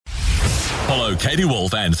Follow Katie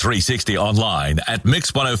Wolf and 360 online at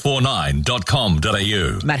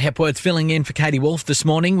mix1049.com.au. Matt Hepworth filling in for Katie Wolf this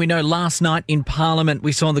morning. We know last night in Parliament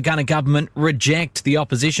we saw the Gunner government reject the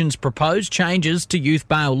opposition's proposed changes to youth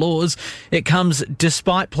bail laws. It comes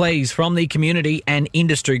despite pleas from the community and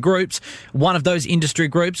industry groups. One of those industry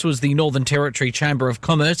groups was the Northern Territory Chamber of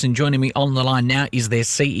Commerce, and joining me on the line now is their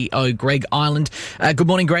CEO, Greg Ireland. Good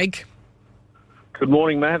morning, Greg. Good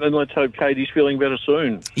morning, Matt, and let's hope Katie's feeling better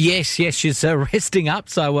soon. Yes, she's resting up,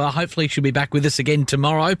 so hopefully she'll be back with us again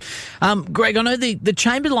tomorrow. Greg, I know the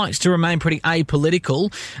Chamber likes to remain pretty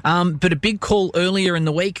apolitical, but a big call earlier in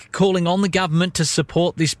the week calling on the government to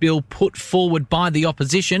support this bill put forward by the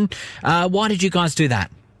opposition. Why did you guys do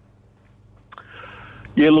that?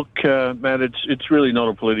 Yeah, look, Matt, it's really not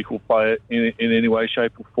a political play in any way,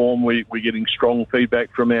 shape or form. We're getting strong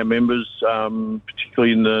feedback from our members,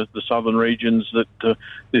 particularly in the southern regions, that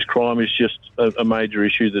this crime is just a major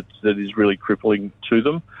issue that is really crippling to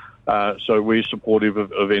them. So we're supportive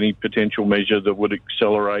of any potential measure that would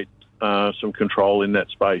accelerate some control in that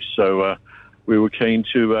space. So we were keen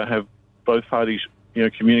to have both parties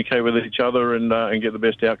communicate with each other and get the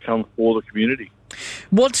best outcome for the community.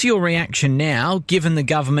 What's your reaction now, given the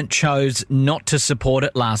government chose not to support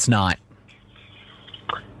it last night?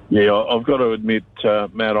 Yeah, I've got to admit,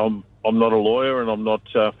 Matt, I'm not a lawyer and I'm not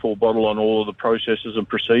full bottle on all of the processes and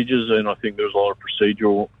procedures, and I think there's a lot of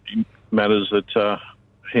procedural matters that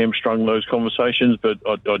hamstrung those conversations, but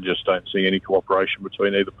I just don't see any cooperation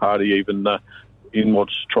between either party, even in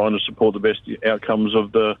what's trying to support the best outcomes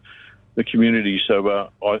of the community.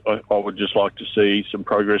 So I would just like to see some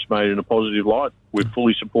progress made in a positive light. We're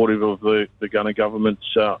fully supportive of the Gunner government's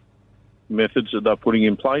methods that they're putting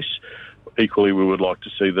in place. Equally, we would like to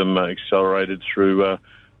see them accelerated through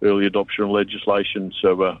early adoption of legislation.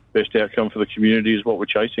 So best outcome for the community is what we're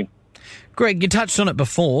chasing. Greg, you touched on it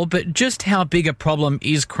before, but just how big a problem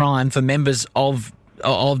is crime for members of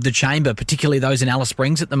the Chamber, particularly those in Alice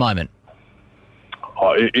Springs at the moment?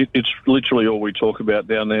 It's literally all we talk about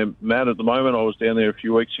down there, Matt. At the moment, I was down there a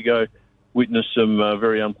few weeks ago, witnessed some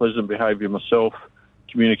very unpleasant behaviour myself,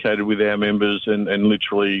 communicated with our members, and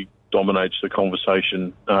literally dominates the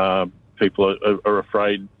conversation. People are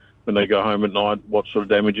afraid when they go home at night what sort of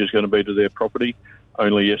damage is going to be to their property.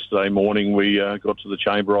 Only yesterday morning we got to the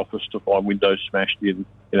Chamber office to find windows smashed in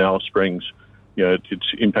Alice Springs.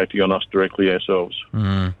 It's impacting on us directly ourselves.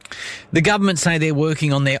 The government say they're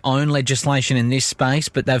working on their own legislation in this space,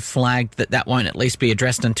 but they've flagged that won't at least be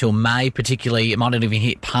addressed until May, particularly it might not even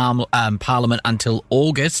hit Parliament until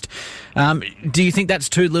August. Do you think that's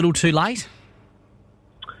too little too late?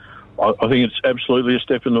 I think it's absolutely a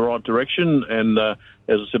step in the right direction, and as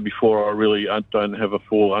I said before, I really don't have a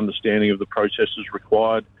full understanding of the processes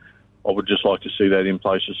required. I would just like to see that in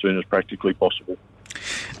place as soon as practically possible.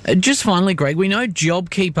 Just finally, Greg, we know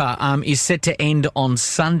JobKeeper is set to end on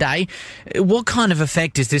Sunday. What kind of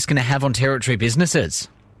effect is this going to have on Territory businesses?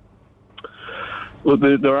 Look,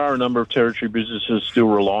 there are a number of Territory businesses still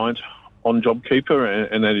reliant on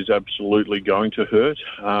JobKeeper, and that is absolutely going to hurt.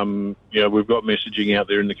 We've got messaging out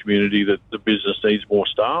there in the community that the business needs more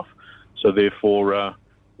staff, so therefore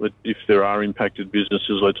if there are impacted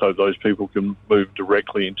businesses, let's hope those people can move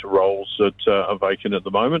directly into roles that are vacant at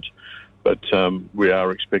the moment. But we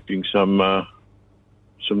are expecting some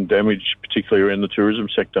damage, particularly around the tourism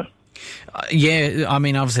sector.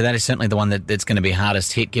 Obviously that is certainly the one that's going to be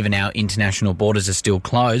hardest hit, given our international borders are still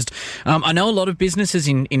closed. I know a lot of businesses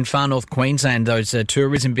in far north Queensland, those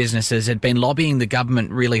tourism businesses, had been lobbying the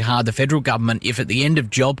government really hard, the federal government, if at the end of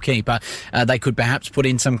JobKeeper they could perhaps put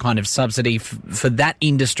in some kind of subsidy for that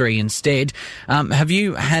industry instead. Have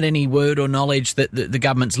you had any word or knowledge that the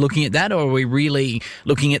government's looking at that, or are we really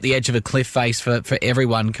looking at the edge of a cliff face for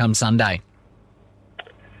everyone come Sunday?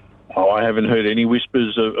 I haven't heard any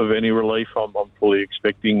whispers of any relief. I'm fully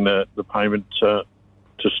expecting the payment to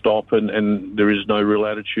stop, and there is no real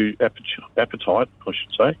appetite, I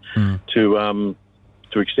should say, to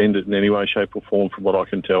extend it in any way, shape or form from what I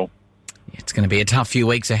can tell. It's going to be a tough few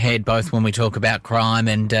weeks ahead, both when we talk about crime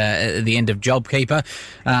and the end of JobKeeper.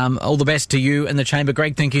 All the best to you and the Chamber.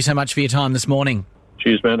 Greg, thank you so much for your time this morning.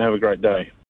 Cheers, man. Have a great day.